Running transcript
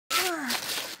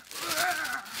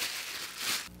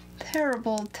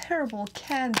terrible, terrible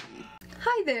candy.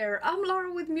 Hi there, I'm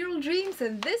Laura with Mural Dreams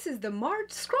and this is the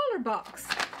March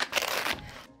Scrawlrbox.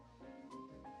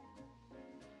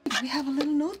 We have a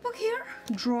little notebook here.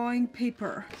 Drawing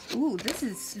paper. Ooh, this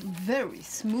is very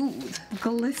smooth.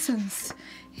 Glistens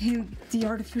in the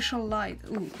artificial light.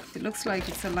 Ooh, it looks like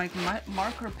it's a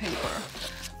marker paper.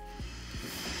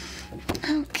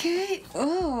 Okay.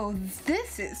 Oh,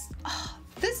 this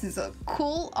is a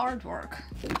cool artwork.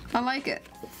 I like it.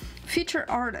 Feature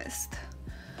artist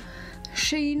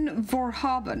Shane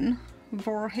Vorhaben.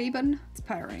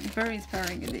 Inspiring, very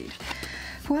inspiring indeed.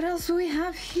 What else do we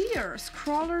have here?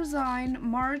 Scrawlrbox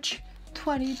March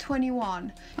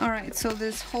 2021. Alright, so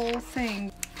this whole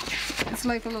thing, it's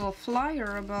like a little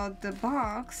flyer about the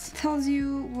box. Tells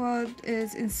you what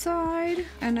is inside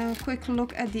and a quick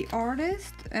look at the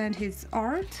artist and his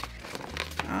art.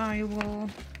 I will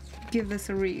give this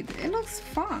a read. It looks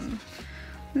fun.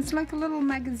 It's like a little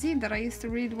magazine that I used to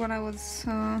read when I was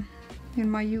in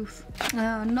my youth.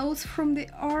 Notes from the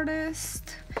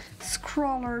artist.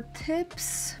 Scrawler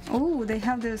tips. Oh, they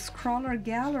have the Scrawler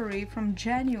gallery from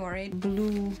January.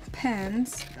 Blue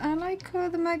pens. I like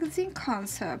the magazine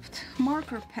concept.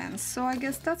 Marker pens. So I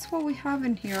guess that's what we have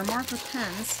in here. Marker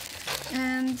pens.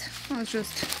 And let's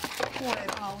just pour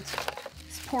it out.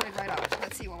 Let's pour it right out.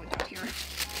 Let's see what we got here.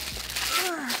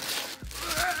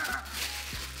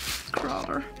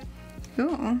 Scrawler.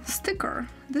 Oh, sticker.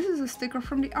 This is a sticker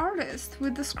from the artist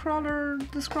with the Scrawler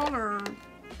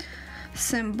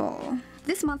symbol.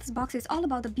 This month's box is all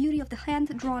about the beauty of the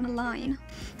hand-drawn line.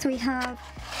 So we have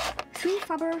 3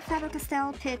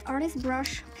 Faber-Castell Pitt Artist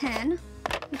Brush Pen,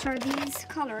 which are these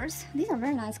colors. These are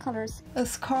very nice colors. A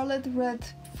scarlet red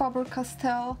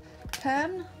Faber-Castell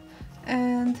pen,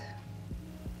 and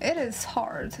it is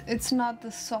hard. It's not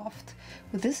the soft,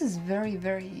 but this is very,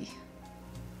 very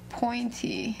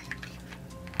pointy.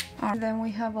 Then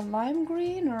we have a lime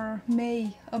green or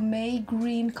a May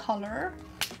green color.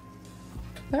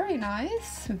 Very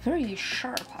nice, very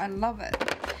sharp, I love it.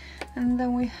 And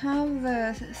then we have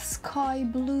the sky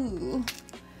blue.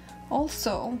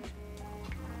 Also,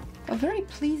 a very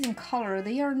pleasing color.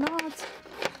 They're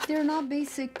not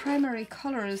basic primary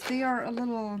colors, they are a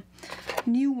little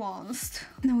nuanced.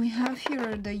 Then we have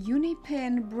here the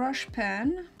Unipin brush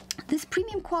pen. This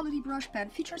premium quality brush pen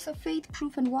features a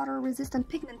fade-proof and water-resistant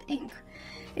pigment ink.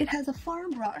 It has a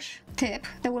farm brush tip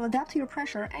that will adapt to your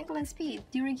pressure, angle, and speed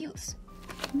during use.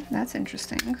 That's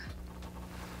interesting.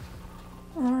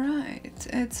 Alright,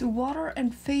 it's water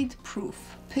and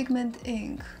fade-proof pigment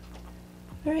ink.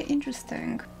 Very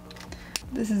interesting.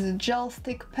 This is a gel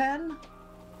stick pen.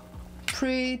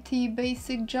 Pretty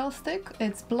basic gel stick.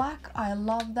 It's black, I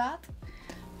love that.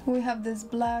 We have this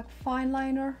black fine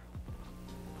liner.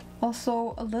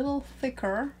 Also a little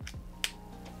thicker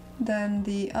than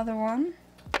the other one.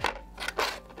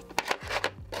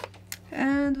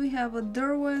 And we have a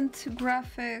Derwent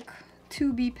Graphic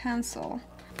 2B pencil.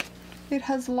 It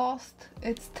has lost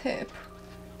its tip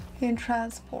in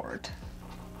transport.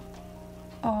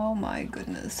 Oh my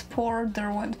goodness, poor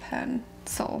Derwent pen.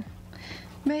 So,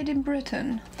 made in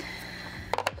Britain.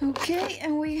 Okay,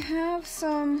 and we have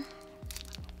some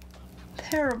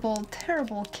terrible,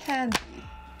 terrible candy.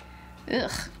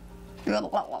 Ugh.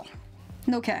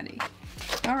 No candy.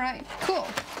 Alright, cool.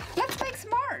 Let's make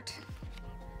some art.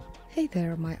 Hey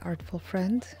there, my artful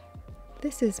friend.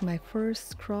 This is my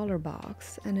first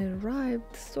Scrawlrbox and it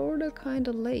arrived sorta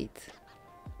kinda late.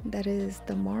 That is,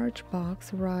 the March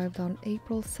box arrived on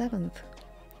April 7th,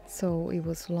 so it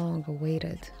was long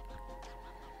awaited.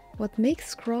 What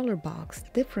makes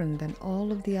Scrawlrbox different than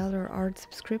all of the other art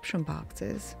subscription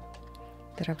boxes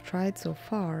that I've tried so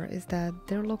far is that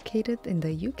they're located in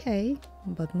the UK,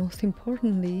 but most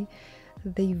importantly,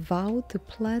 they vow to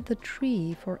plant a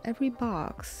tree for every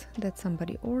box that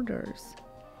somebody orders.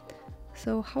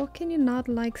 So how can you not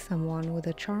like someone with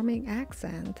a charming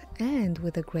accent and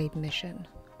with a great mission?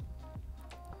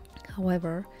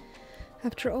 However,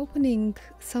 after opening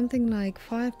something like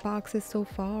 5 boxes so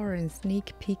far and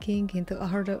sneak peeking into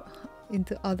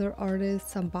other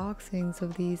artists' unboxings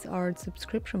of these art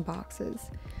subscription boxes,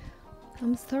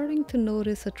 I'm starting to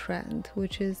notice a trend,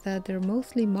 which is that they're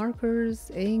mostly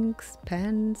markers, inks,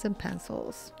 pens, and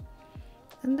pencils.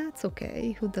 And that's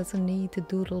okay, who doesn't need to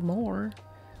doodle more?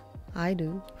 I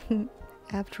do.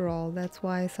 After all, that's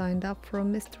why I signed up for a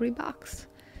mystery box,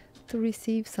 to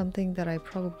receive something that I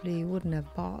probably wouldn't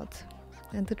have bought,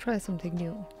 and to try something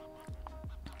new.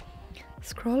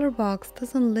 Scrawlrbox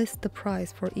doesn't list the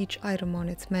price for each item on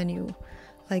its menu,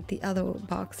 like the other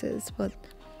boxes, but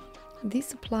these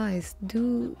supplies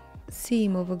do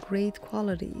seem of a great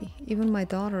quality. Even my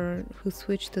daughter, who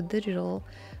switched to digital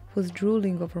was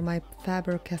drooling over my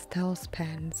Faber-Castell's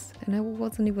pens, and I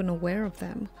wasn't even aware of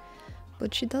them.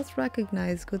 But she does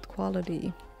recognize good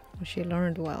quality. She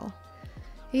learned well.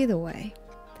 Either way,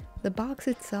 the box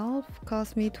itself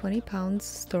cost me £20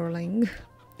 sterling,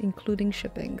 including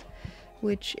shipping,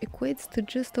 which equates to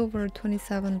just over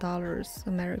 $27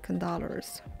 American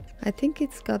dollars. I think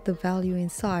it's got the value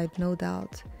inside, no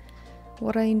doubt.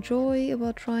 What I enjoy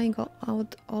about trying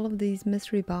out all of these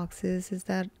mystery boxes is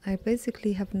that I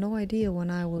basically have no idea when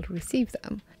I will receive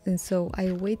them, and so I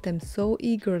await them so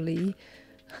eagerly.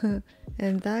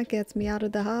 And that gets me out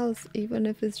of the house, even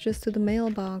if it's just to the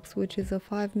mailbox, which is a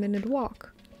 5-minute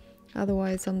walk.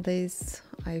 Otherwise, some days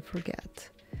I forget.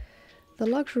 The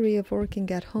luxury of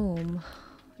working at home,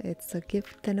 it's a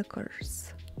gift and a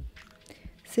curse.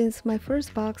 Since my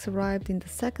first box arrived in the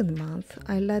second month,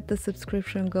 I let the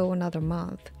subscription go another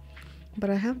month. But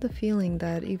I have the feeling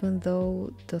that even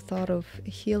though the thought of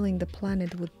healing the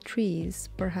planet with trees,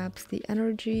 perhaps the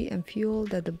energy and fuel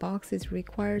that the box is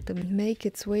required to make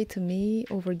its way to me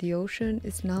over the ocean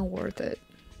is not worth it.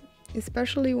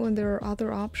 Especially when there are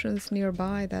other options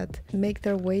nearby that make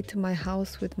their way to my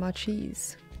house with much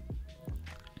ease.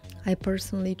 I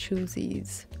personally choose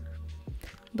ease.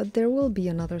 But there will be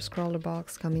another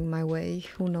Scrawlrbox coming my way,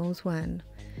 who knows when.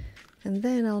 And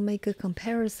then I'll make a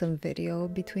comparison video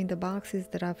between the boxes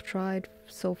that I've tried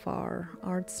so far: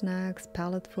 Art Snacks,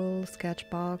 Paletful,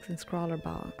 Sketchbox, and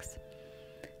Scrawlrbox.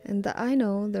 And I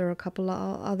know there are a couple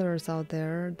of others out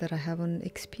there that I haven't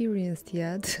experienced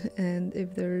yet, and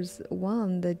if there's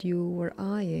one that you were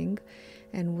eyeing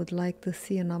and would like to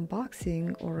see an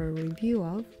unboxing or a review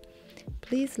of,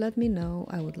 please let me know.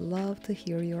 I would love to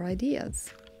hear your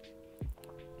ideas.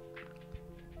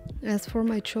 As for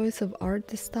my choice of art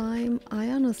this time, I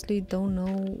honestly don't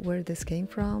know where this came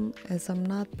from, as I'm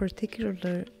not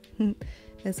particularly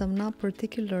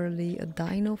a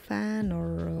dino fan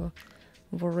or a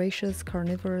voracious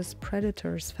carnivorous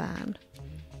predators fan.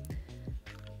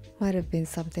 Might have been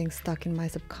something stuck in my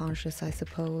subconscious, I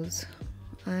suppose.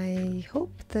 I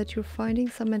hope that you're finding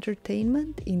some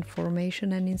entertainment,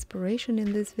 information, and inspiration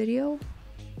in this video.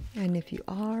 And if you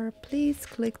are, please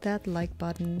click that like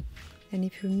button. And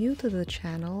if you're new to the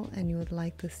channel and you would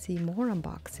like to see more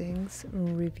unboxings,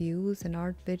 reviews, and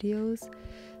art videos,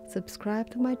 subscribe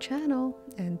to my channel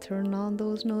and turn on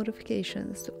those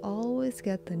notifications to always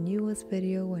get the newest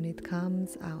video when it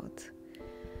comes out.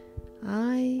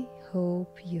 I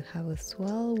hope you have a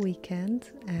swell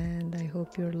weekend, and I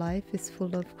hope your life is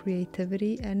full of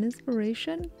creativity and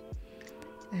inspiration.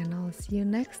 And I'll see you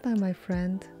next time, my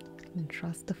friend, and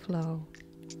trust the flow.